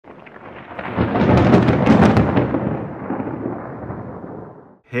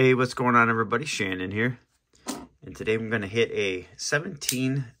Hey, what's going on, everybody? Shannon here. And today I'm going to hit a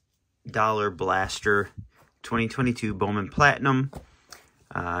 $17 blaster 2022 Bowman Platinum.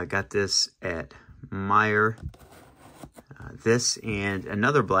 Got this at Meyer. This and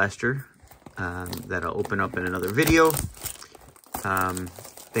another blaster that I'll open up in another video.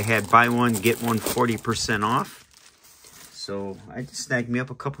 They had buy one, get one 40% off. So I just snagged me up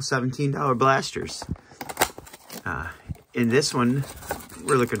a couple $17 blasters. In this one,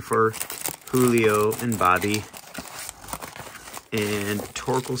 we're looking for Julio and Bobby. And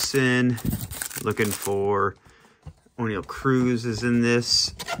Torkelson, looking for O'Neal Cruz is in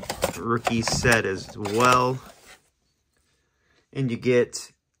this rookie set as well. And you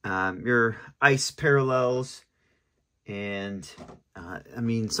get your ice parallels. And, I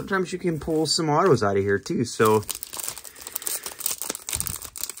mean, sometimes you can pull some autos out of here too. So,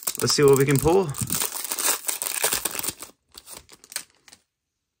 let's see what we can pull.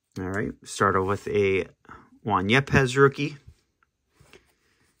 All right, start off with a Juan Yepez rookie.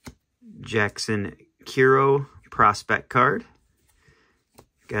 Jackson Kiro prospect card.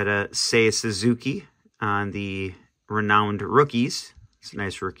 Got a Seiya Suzuki on the renowned rookies. It's a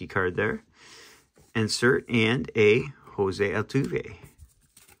nice rookie card there. Insert and a Jose Altuve.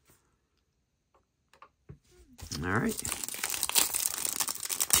 All right.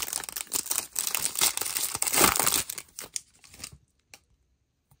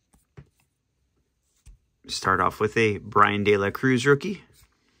 Start off with a Brian De La Cruz rookie.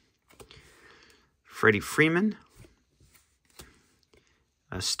 Freddie Freeman.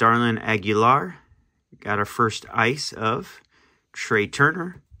 A Starlin Aguilar. Got our first ice of Trey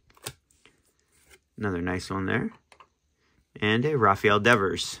Turner. Another nice one there. And a Rafael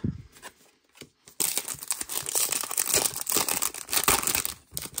Devers.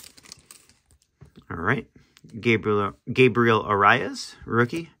 All right. Gabriel Arias,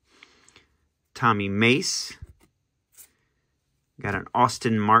 rookie. Tommy Mace. Got an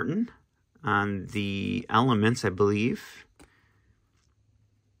Austin Martin on the Elements, I believe.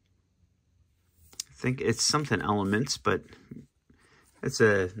 I think it's something Elements, but it's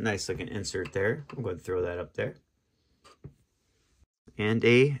a nice looking insert there. I'm going to throw that up there. And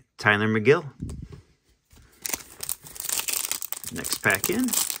a Tyler McGill. Next pack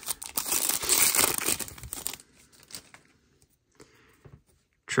in.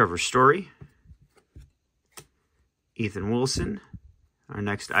 Trevor Story. Ethan Wilson. Our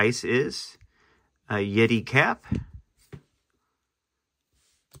next ice is a Yeti cap.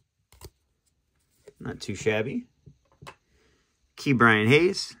 Not too shabby. Key Brian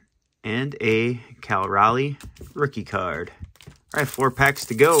Hayes. And a Cal Raleigh rookie card. All right, 4 packs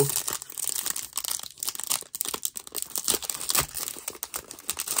to go.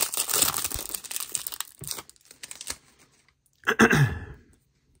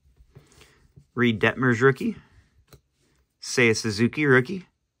 Reed Detmers rookie. Seiya Suzuki rookie.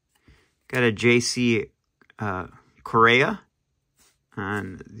 Got a JC Correa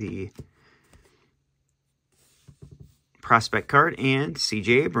on the prospect card. And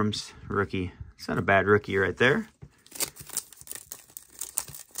CJ Abrams rookie. It's not a bad rookie right there.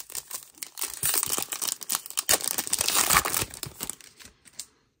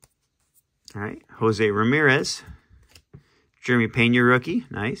 All right, Jose Ramirez. Jeremy Pena rookie.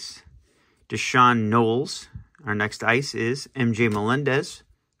 Nice. Deshaun Knowles. Our next ice is MJ Melendez,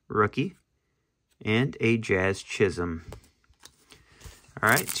 rookie, and a Jazz Chisholm. All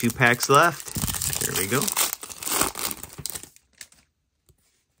right, 2 packs left. There we go.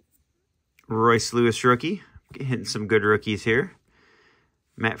 Royce Lewis, rookie. Hitting some good rookies here.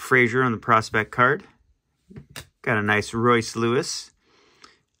 Matt Frazier on the prospect card. Got a nice Royce Lewis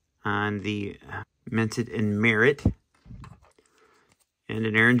on the Minted and Merit. And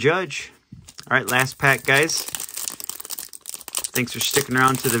an Aaron Judge. All right, last pack, guys. Thanks for sticking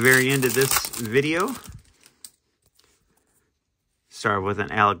around to the very end of this video. Start with an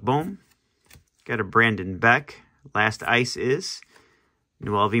Alec Bohm. Got a Brandon Beck. Last ice is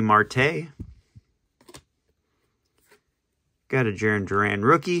Noelvi Marte. Got a Jarren Duran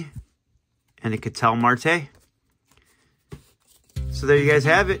rookie. And a Ketel Marte. So there you guys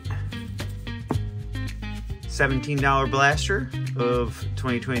have it. $17 blaster of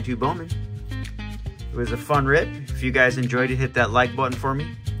 2022 Bowman. It was a fun rip. If you guys enjoyed it, hit that like button for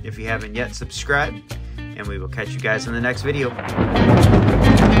me. If you haven't yet, subscribe. And we will catch you guys in the next video.